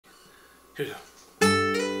Here we go.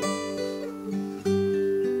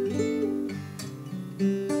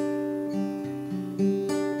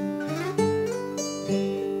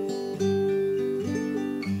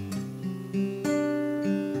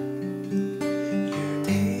 You're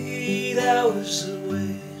 8 hours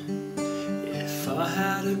away. If I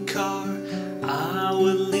had a car, I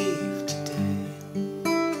would leave today.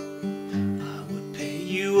 I would pay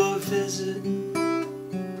you a visit.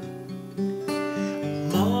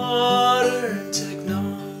 Modern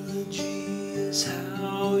technology is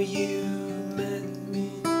how you met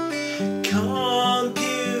me.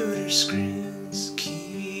 Computer screens,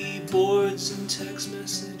 keyboards, and text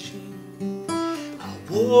messaging. I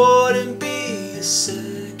wouldn't be a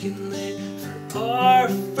second late for our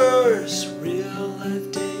first real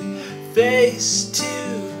life date. Face to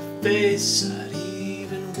face, I'd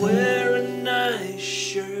even wear a nice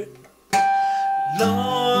shirt.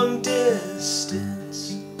 Long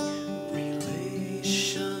distance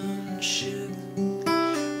relationship.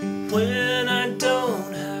 When I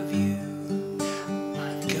don't have you,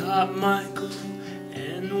 I've got Michael,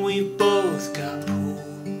 and we both got pool.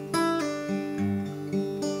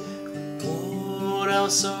 What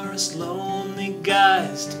else are us lonely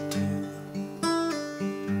guys to do?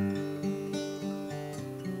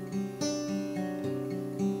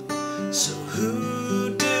 So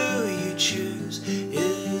who do you choose?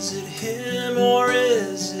 Is it him or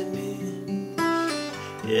is it me?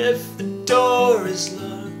 If the door is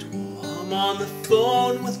locked, well, I'm on the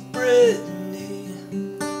phone with Brittany.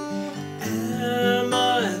 Am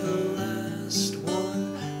I the last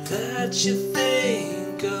one that you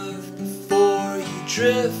think of before you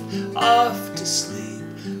drift off to sleep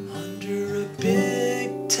under a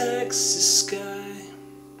big Texas sky?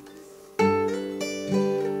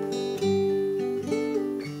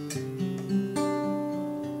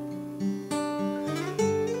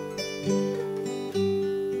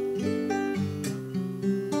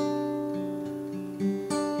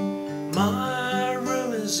 My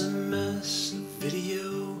room is a mess of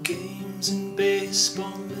video games and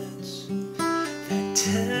baseball mitts. That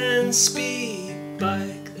 10-speed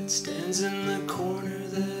bike that stands in the corner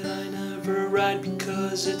that I never ride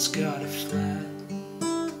because it's got a flat.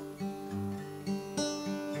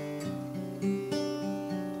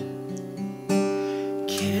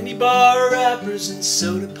 Candy bar wrappers and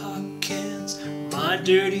soda pop cans, my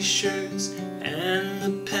dirty shirts and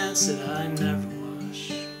the pants that I never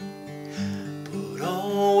wash, but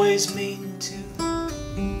always mean to.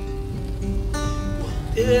 Well,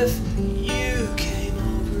 if you came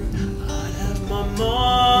over, I'd have my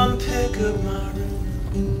mom pick up my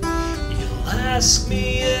room. You'll ask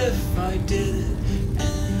me if I did it,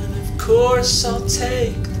 and of course I'll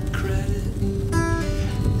take the credit.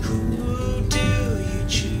 Who do you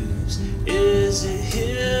choose? Is it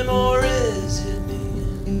him or is it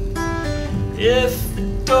me? If the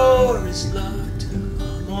door is locked,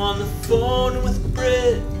 I'm on the phone with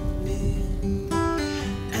Brittany.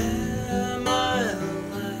 Am I the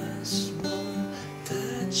last one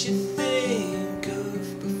that you think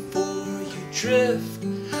of before you drift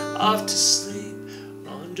off to sleep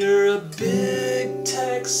under a big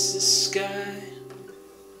Texas sky?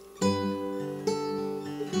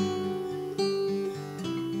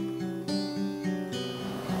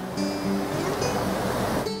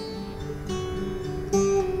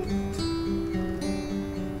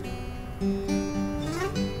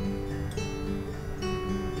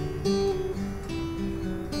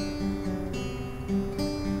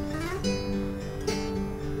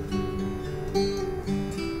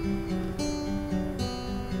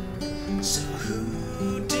 So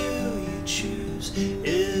who do you choose?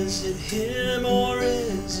 Is it him or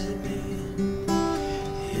is it me?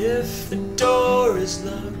 If the door is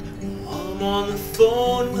locked, I'm on the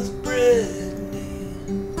phone with Brittany.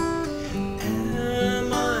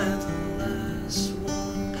 Am I the last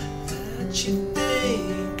one that you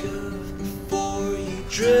think of before you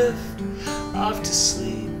drift off to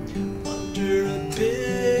sleep under a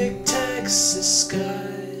big Texas sky?